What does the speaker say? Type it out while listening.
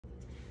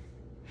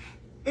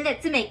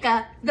let's make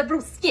the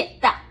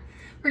bruschetta.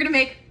 We're gonna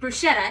make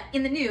bruschetta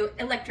in the new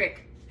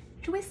electric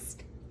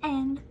twist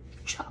and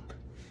chop.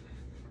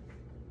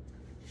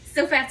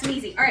 So fast and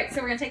easy. All right,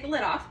 so we're gonna take the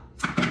lid off.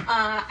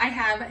 I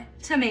have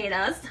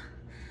tomatoes.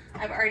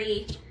 I've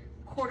already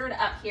quartered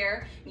up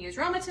here. Use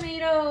Roma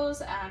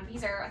tomatoes.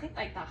 These are, I think,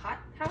 like the hot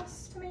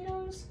house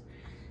tomatoes.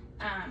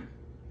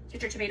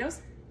 Get your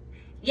tomatoes.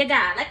 Your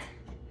garlic,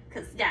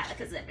 because garlic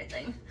is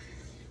everything.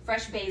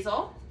 Fresh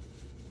basil.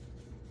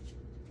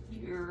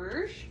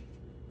 Yours.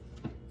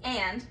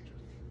 And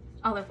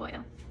olive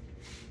oil.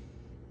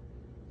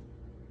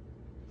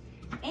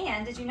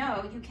 And did you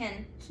know you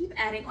can keep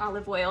adding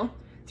olive oil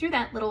through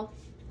that little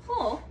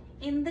hole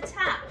in the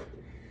top?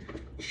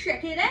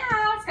 Check it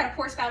out. It's got a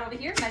pour spout over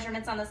here,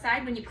 measurements on the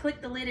side. When you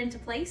click the lid into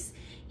place,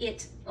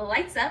 it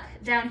lights up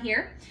down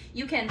here.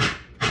 You can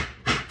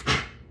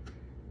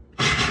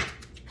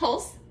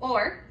pulse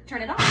or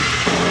turn it on.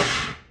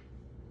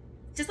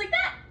 Just like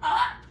that.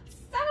 Oh,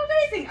 so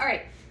amazing. All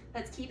right,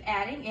 let's keep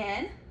adding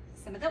in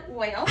some of the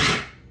oil.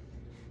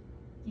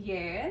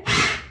 Yeah.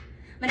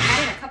 I'm gonna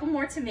add in a couple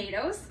more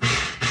tomatoes.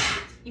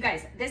 You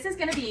guys, this is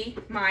gonna be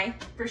my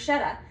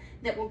bruschetta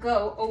that will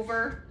go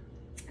over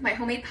my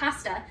homemade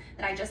pasta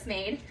that I just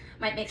made.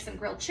 Might make some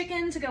grilled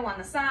chicken to go on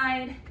the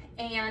side,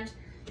 and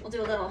we'll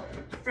do a little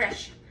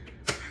fresh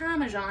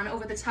Parmesan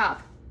over the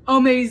top.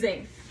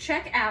 Amazing.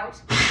 Check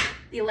out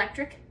the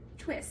electric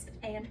twist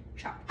and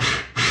chop.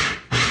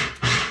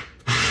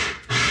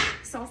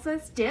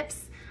 Salsas,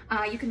 dips,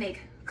 you can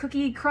make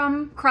cookie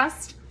crumb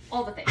crust,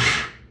 all the things.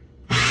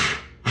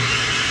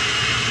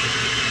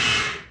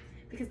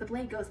 Because the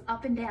blade goes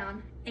up and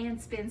down and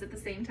spins at the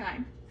same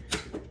time.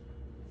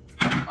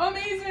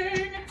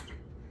 Amazing!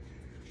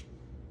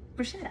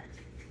 Bruschetta.